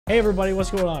Hey everybody, what's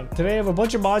going on? Today I have a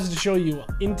bunch of mods to show you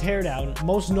in Teardown,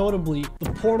 most notably the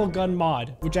Portal Gun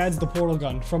Mod, which adds the portal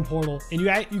gun from Portal, and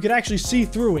you can actually see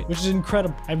through it, which is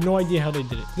incredible. I have no idea how they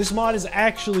did it. This mod is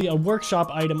actually a workshop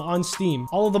item on Steam.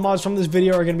 All of the mods from this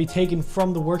video are going to be taken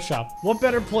from the workshop. What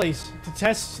better place to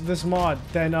test this mod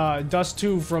than Dust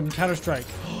 2 from Counter-Strike?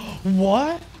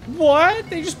 What? What?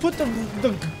 They just put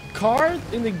the card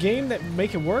in the game that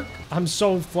make it work? I'm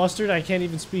so flustered I can't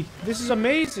even speak. This is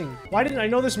amazing. Why didn't I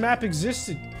know this map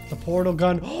existed? The portal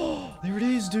gun. Oh, there it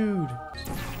is, dude.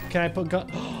 Can I put gun?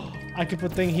 Oh, I could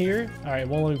put thing here. All right,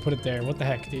 well, let me put it there. What the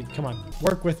heck, dude? Come on,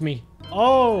 work with me.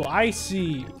 Oh, I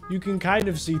see. You can kind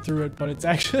of see through it, but it's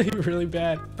actually really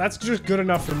bad. That's just good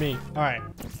enough for me. All right.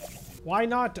 Why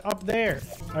not up there?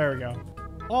 There we go.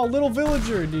 Oh, little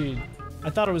villager, dude. I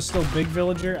thought it was still big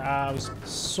villager. I was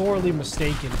sorely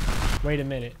mistaken. Wait a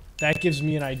minute. That gives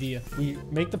me an idea. We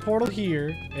make the portal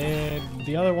here, and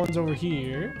the other one's over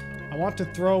here. I want to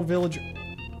throw villager.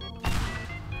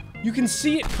 You can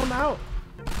see it come out.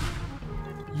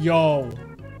 Yo.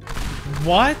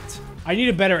 What? I need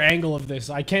a better angle of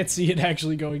this. I can't see it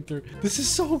actually going through. This is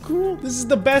so cool. This is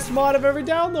the best mod I've ever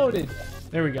downloaded.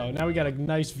 There we go. Now we got a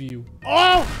nice view.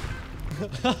 Oh!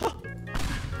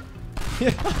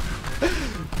 Yeah.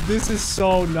 This is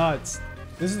so nuts.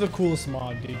 This is the coolest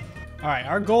mod, dude. All right,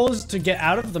 our goal is to get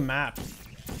out of the map,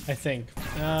 I think.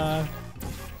 Yeah,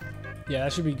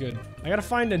 that should be good. I gotta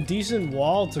find a decent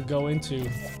wall to go into.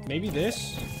 Maybe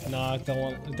this? Nah,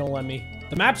 don't let me.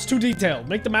 The map's too detailed.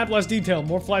 Make the map less detailed,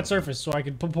 more flat surface, so I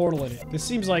can put portal in it. This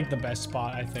seems like the best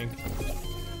spot, I think.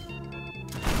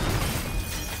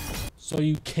 So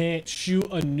you can't shoot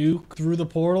a nuke through the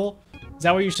portal? Is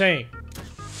that what you're saying?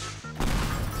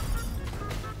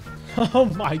 Oh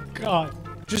my god.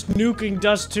 Just nuking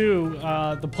Dust 2,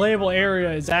 the playable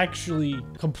area is actually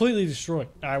completely destroyed.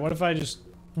 Alright, what if I just...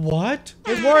 What?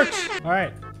 It works!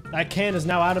 Alright, that can is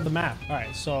now out of the map.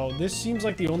 Alright, so this seems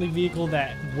like the only vehicle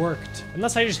that worked.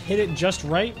 Unless I just hit it just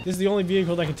right, this is the only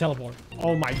vehicle that can teleport.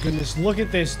 Oh my goodness, look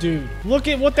at this, dude. Look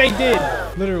at what they did!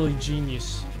 Literally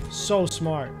genius. So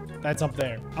smart. That's up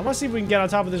there. I want to see if we can get on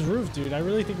top of this roof, dude. I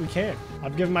really think we can.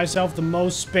 I've given myself the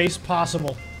most space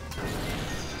possible.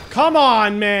 Come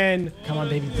on, man! Come on,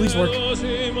 baby. Please work.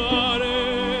 It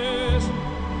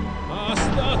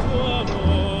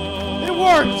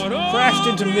worked! Crashed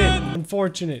into mid.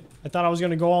 Unfortunate. I thought I was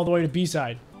going to go all the way to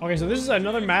B-side. Okay, so this is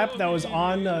another map that was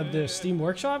on the Steam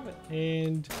Workshop.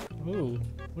 And... Ooh.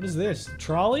 What is this?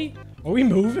 Trolley? Are we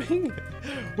moving?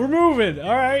 We're moving!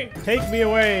 Alright. Take me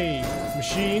away.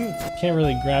 Machine. Can't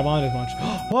really grab on as much.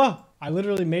 Whoa! I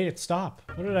literally made it stop.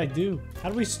 What did I do? How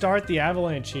do we start the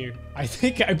avalanche here? I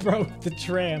think I broke the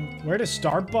tram. Where the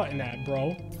start button at,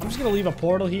 bro? I'm just gonna leave a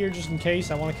portal here just in case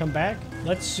I want to come back.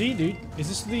 Let's see, dude. Is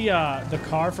this the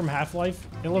car from Half-Life?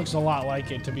 It looks a lot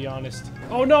like it, to be honest.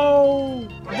 Oh no!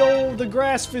 No, the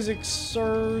grass physics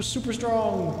are super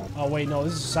strong. Oh wait, no,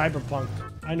 this is Cyberpunk.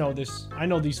 I know this. I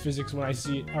know these physics when I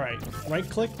see it. All right, right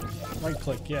click,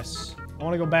 yes. I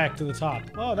want to go back to the top.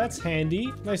 Oh, that's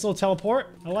handy. Nice little teleport.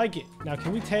 I like it. Now,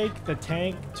 can we take the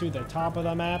tank to the top of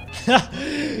the map?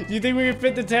 Do you think we can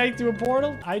fit the tank to a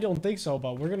portal? I don't think so,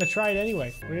 but we're going to try it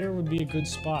anyway. Where would be a good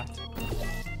spot?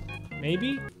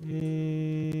 Maybe?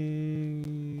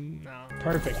 No.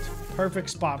 Perfect. Perfect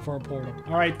spot for a portal.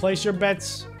 All right, place your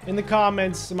bets in the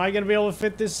comments. Am I going to be able to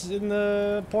fit this in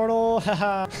the portal?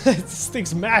 Haha. This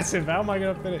thing's massive. How am I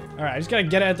going to fit it? All right, I just got to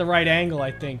get it at the right angle,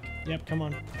 I think. Yep, come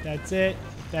on. That's it.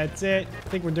 That's it. I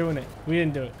think we're doing it. We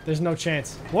didn't do it. There's no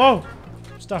chance. Whoa!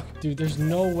 I'm stuck. Dude, there's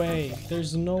no way.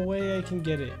 There's no way I can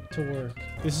get it to work.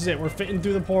 This is it. We're fitting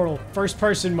through the portal. First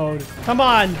person mode. Come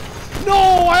on. No!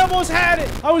 I almost had it!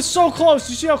 I was so close.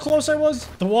 You see how close I was?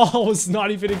 The wall was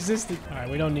not even existing. All right,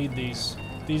 we don't need these.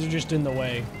 These are just in the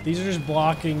way. These are just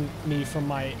blocking me from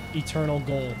my eternal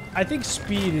goal. I think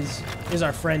speed is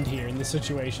our friend here in this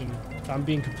situation, if I'm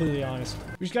being completely honest.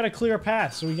 We just gotta clear a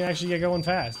path so we can actually get going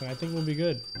fast, and I think we'll be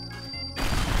good.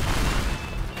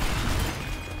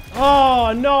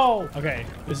 Oh, no! Okay,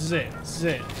 this is it. This is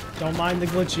it. Don't mind the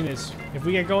glitchiness. If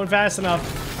we get going fast enough...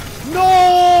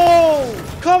 No!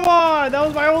 Come on! That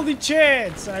was my only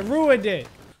chance! I ruined it!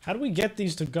 How do we get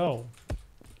these to go?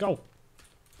 Go.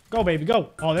 Go, baby, go.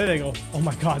 Oh, there they go. Oh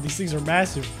my god, these things are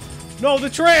massive. No, the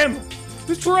tram!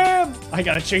 The tram! I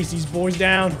gotta chase these boys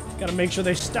down. Gotta make sure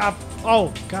they stop.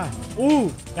 Oh, god.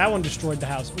 Ooh, that one destroyed the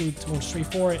house. Ooh, it's going straight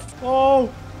for it. Oh,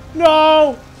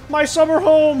 no! My summer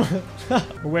home! Where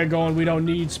we're going, we don't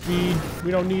need speed.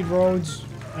 We don't need roads.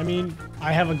 I mean,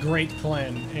 I have a great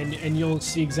plan, and you'll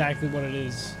see exactly what it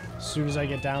is as soon as I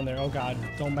get down there. Oh god,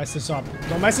 don't mess this up.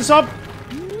 Don't mess this up!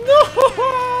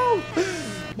 No!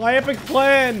 My epic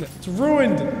plan. It's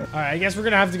ruined. All right, I guess we're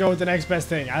gonna have to go with the next best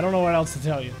thing. I don't know what else to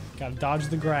tell you. Gotta dodge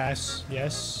the grass.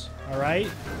 Yes. All right.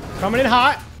 Coming in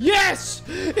hot. Yes!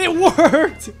 It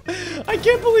worked! I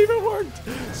can't believe it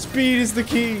worked. Speed is the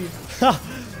key.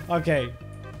 Okay.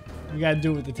 We gotta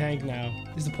do it with the tank now.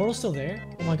 Is the portal still there?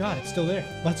 Oh my god, it's still there.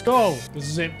 Let's go. This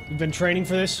is it. We've been training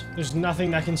for this. There's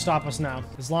nothing that can stop us now.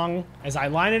 As long as I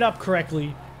line it up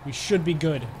correctly, we should be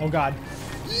good. Oh god.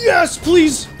 Yes,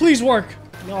 please! Please work!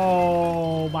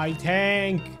 No, my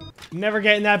tank. I'm never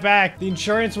getting that back. The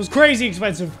insurance was crazy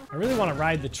expensive. I really want to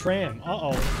ride the tram.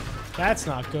 Uh-oh. That's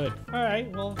not good. All right,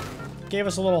 well, gave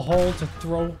us a little hole to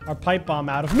throw our pipe bomb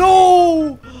out of.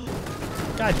 No!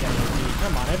 God damn it, dude.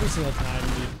 Come on, every single time,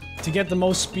 dude. To get the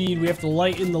most speed, we have to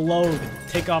lighten the load,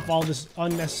 take off all this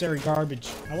unnecessary garbage.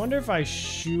 I wonder if I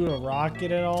shoot a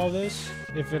rocket at all this,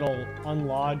 if it'll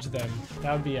unlodge them.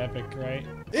 That would be epic, right?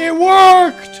 It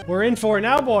worked! We're in for it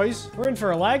now, boys. We're in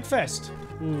for a lag fest.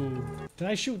 Ooh. Did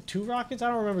I shoot 2 rockets? I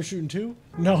don't remember shooting 2.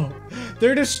 No.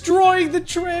 They're destroying the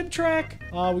tram track.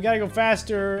 We gotta go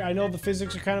faster. I know the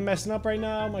physics are kind of messing up right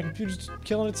now. My computer's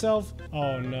killing itself.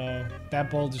 Oh no.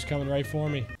 That bulge is coming right for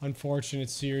me.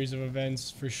 Unfortunate series of events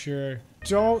for sure.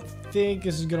 Don't think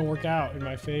this is gonna work out in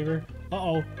my favor.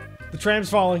 Uh-oh. The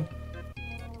tram's falling.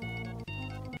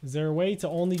 Is there a way to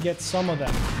only get some of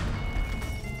them?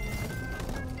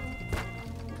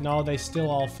 No, they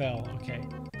still all fell. Okay.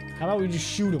 How about we just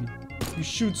shoot them? You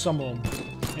shoot some of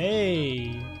them.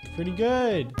 Hey, pretty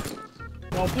good.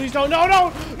 No, please don't. No,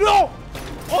 no, no!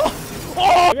 Oh,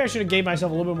 oh! Maybe I should have gave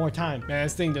myself a little bit more time. Man,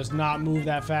 this thing does not move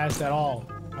that fast at all.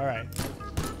 All right.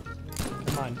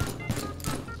 Come on.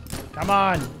 Come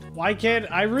on. Why can't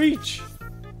I reach?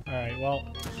 All right, well.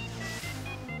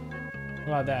 What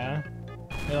about that,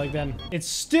 huh? They like them. It's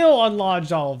still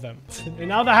unlodged all of them. And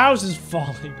now the house is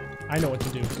falling. I know what to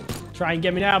do. Try and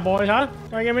get me now, boys, huh?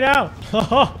 Try and get me now.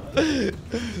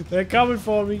 They're coming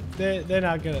for me. They're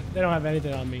not gonna. They don't have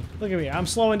anything on me. Look at me. I'm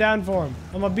slowing down for them.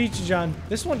 I'm gonna beat you, John.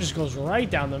 This one just goes right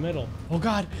down the middle. Oh,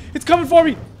 God. It's coming for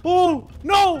me. Oh,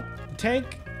 no. The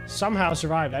tank somehow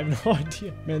survived. I have no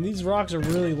idea. Man, these rocks are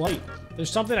really light.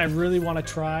 There's something I really want to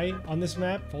try on this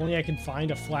map. If only I can find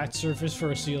a flat surface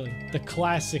for a ceiling. The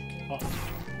classic. Oh,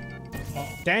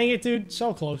 dang it, dude.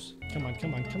 So close. Come on,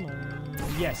 come on, come on.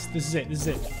 Yes, this is it. This is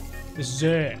it. This is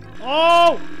it.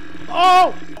 Oh!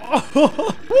 Oh!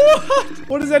 Oh! What?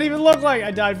 What does that even look like?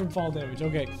 I died from fall damage.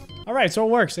 Okay. All right, so it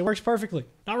works. It works perfectly.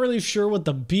 Not really sure what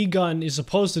the bee gun is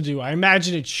supposed to do. I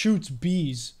imagine it shoots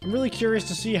bees. I'm really curious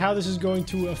to see how this is going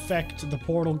to affect the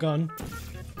portal gun.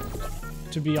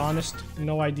 To be honest,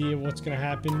 no idea what's gonna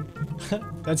happen.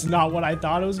 That's not what I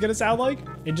thought it was gonna sound like.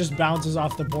 It just bounces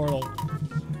off the portal.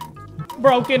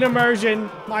 Broken immersion.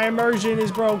 My immersion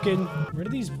is broken. Where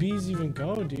do these bees even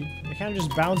go, dude? They kind of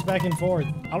just bounce back and forth.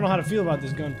 I don't know how to feel about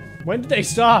this gun. When did they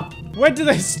stop? When did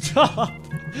they stop?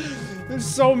 There's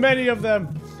so many of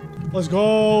them. Let's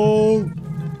go.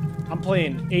 I'm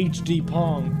playing HD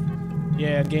Pong.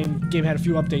 Yeah, game had a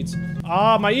few updates.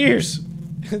 Ah, my ears.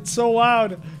 It's so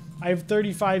loud. I have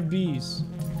 35 bees.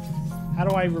 How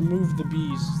do I remove the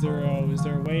bees? Is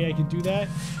there a way I can do that?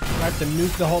 Do I have to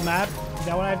nuke the whole map? Is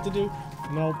that what I have to do?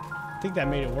 Nope. I think that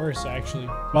made it worse, actually.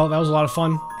 Well, that was a lot of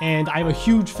fun, and I'm a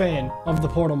huge fan of the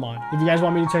Portal mod. If you guys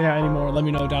want me to check it out anymore, let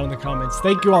me know down in the comments.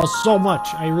 Thank you all so much.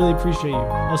 I really appreciate you.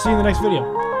 I'll see you in the next video.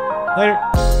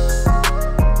 Later.